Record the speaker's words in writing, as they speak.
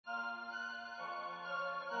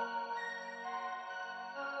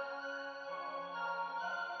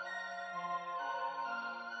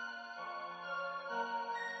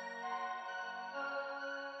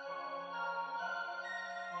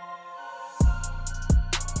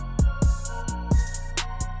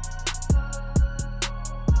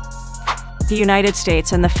The United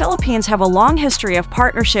States and the Philippines have a long history of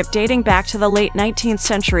partnership dating back to the late 19th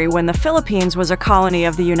century when the Philippines was a colony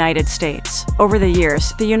of the United States. Over the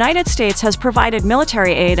years, the United States has provided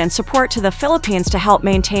military aid and support to the Philippines to help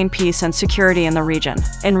maintain peace and security in the region.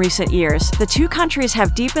 In recent years, the two countries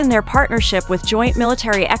have deepened their partnership with joint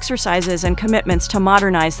military exercises and commitments to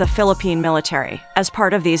modernize the Philippine military. As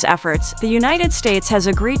part of these efforts, the United States has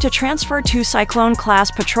agreed to transfer 2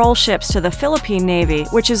 Cyclone-Class patrol ships to the Philippine Navy,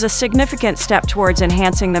 which is a significant step towards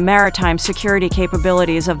enhancing the maritime security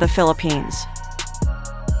capabilities of the Philippines.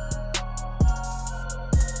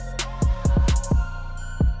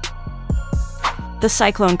 The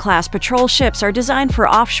Cyclone-Class patrol ships are designed for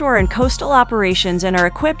offshore and coastal operations and are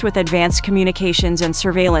equipped with advanced communications and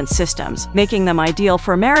surveillance systems, making them ideal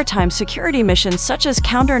for maritime security missions such as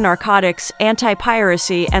counter-narcotics,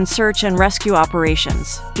 anti-piracy, and search and rescue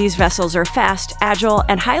operations. These vessels are fast, agile,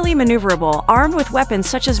 and highly maneuverable, armed with weapons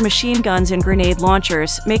such as machine guns and grenade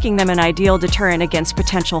launchers, making them an ideal deterrent against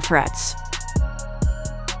potential threats.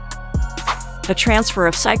 The transfer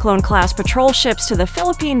of Cyclone-Class patrol ships to the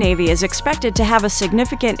Philippine Navy is expected to have a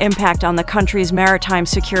significant impact on the country's maritime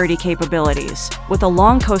security capabilities. With a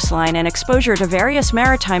long coastline and exposure to various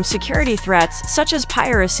maritime security threats such as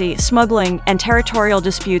piracy, smuggling, and territorial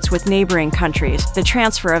disputes with neighboring countries, the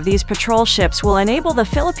transfer of these patrol ships will enable the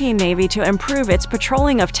Philippine Navy to improve its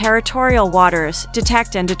patrolling of territorial waters,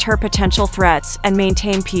 detect and deter potential threats, and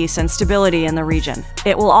maintain peace and stability in the region.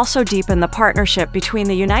 It will also deepen the partnership between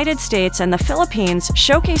the United States and the Philippines,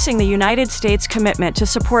 showcasing the United States' commitment to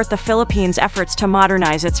support the Philippines' efforts to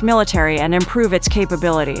modernize its military and improve its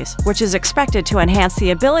capabilities, which is expected to enhance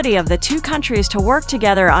the ability of the two countries to work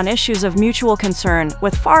together on issues of mutual concern,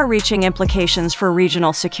 with far-reaching implications for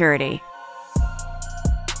regional security.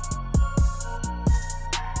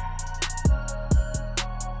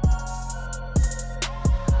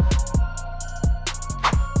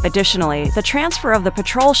 Additionally, the transfer of the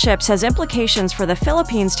patrol ships has implications for the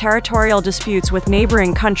Philippines' territorial disputes with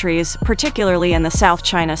neighboring countries, particularly in the South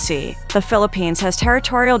China Sea. The Philippines has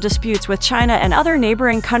territorial disputes with China and other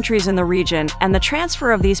neighboring countries in the region, and the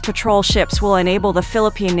transfer of these patrol ships will enable the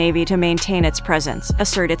Philippine Navy to maintain its presence,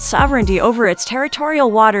 assert its sovereignty over its territorial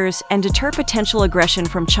waters, and deter potential aggression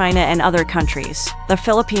from China and other countries. The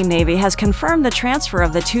Philippine Navy has confirmed the transfer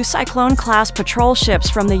of the 2 Cyclone-Class patrol ships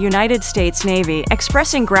from the United States Navy,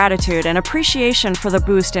 expressing gratitude and appreciation for the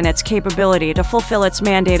boost in its capability to fulfill its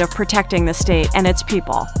mandate of protecting the state and its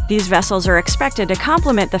people. These vessels are expected to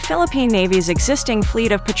complement the Philippine Navy's existing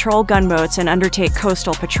fleet of patrol gunboats and undertake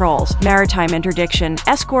coastal patrols, maritime interdiction,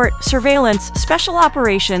 escort, surveillance, special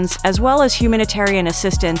operations, as well as humanitarian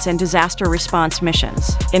assistance and disaster response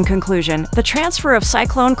missions. In conclusion, the transfer of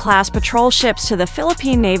Cyclone-Class patrol ships to the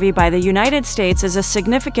Philippine Navy by the United States is a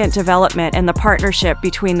significant development in the partnership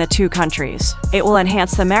between the two countries. It will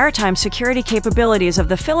enhance the maritime security capabilities of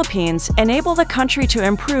the Philippines, enable the country to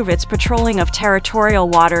improve its patrolling of territorial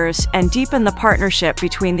waters, and deepen the partnership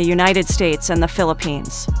between the United States and the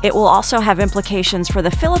Philippines. It will also have implications for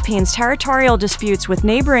the Philippines' territorial disputes with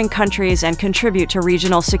neighboring countries and contribute to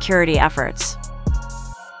regional security efforts.